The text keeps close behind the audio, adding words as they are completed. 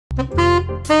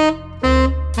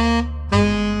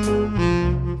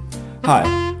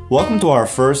Hi, welcome to our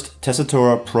first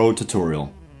Tessitura Pro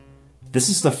tutorial. This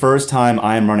is the first time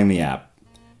I am running the app.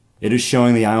 It is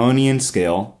showing the Ionian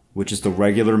scale, which is the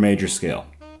regular major scale.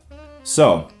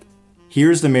 So,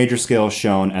 here's the major scale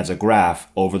shown as a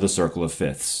graph over the circle of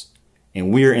fifths,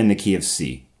 and we're in the key of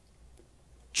C.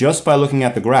 Just by looking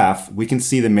at the graph, we can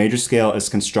see the major scale is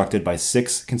constructed by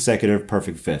 6 consecutive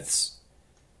perfect fifths.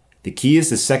 The key is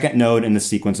the second node in the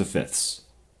sequence of fifths.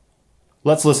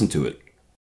 Let's listen to it.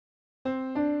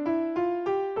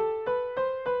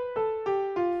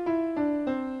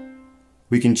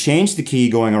 We can change the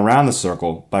key going around the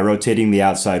circle by rotating the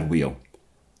outside wheel.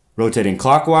 Rotating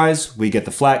clockwise, we get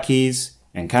the flat keys,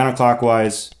 and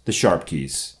counterclockwise, the sharp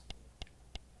keys.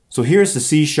 So here's the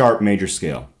C sharp major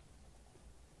scale.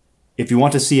 If you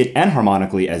want to see it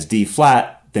enharmonically as D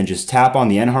flat, then just tap on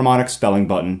the enharmonic spelling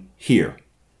button here.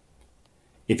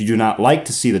 If you do not like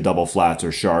to see the double flats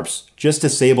or sharps, just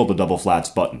disable the double flats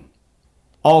button.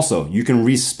 Also, you can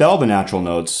respell the natural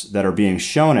notes that are being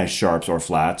shown as sharps or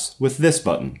flats with this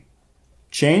button.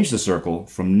 Change the circle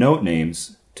from note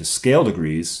names to scale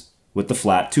degrees with the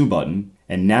flat 2 button,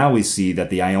 and now we see that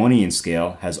the Ionian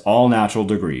scale has all natural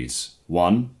degrees: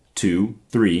 1, 2,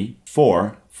 3,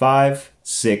 4, 5,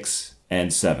 6,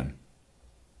 and 7.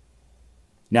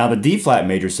 Now the D flat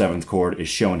major 7th chord is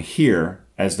shown here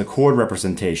as the chord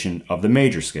representation of the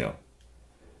major scale,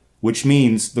 which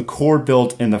means the chord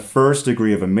built in the first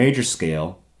degree of a major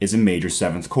scale is a major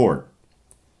 7th chord.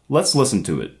 Let's listen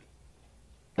to it.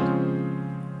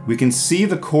 We can see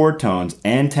the chord tones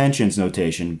and tensions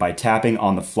notation by tapping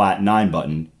on the flat 9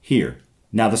 button here.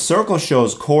 Now the circle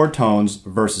shows chord tones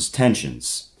versus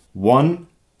tensions. 1,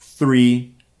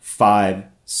 3, 5,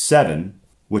 7,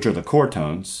 which are the chord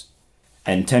tones,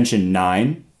 and tension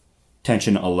 9,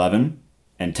 tension 11,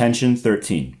 and tension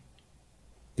 13.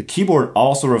 The keyboard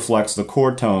also reflects the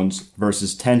chord tones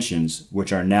versus tensions,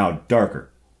 which are now darker.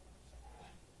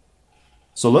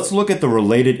 So let's look at the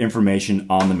related information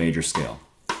on the major scale.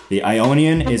 The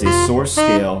Ionian is a source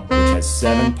scale which has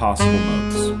 7 possible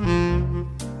notes.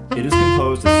 It is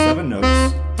composed of 7 notes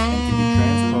and can be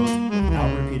transposed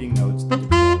without repeating notes into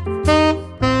 12.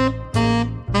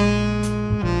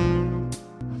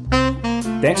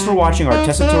 Thanks for watching our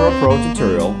Tessitura Pro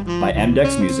tutorial by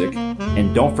MDEX Music,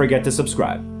 and don't forget to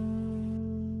subscribe.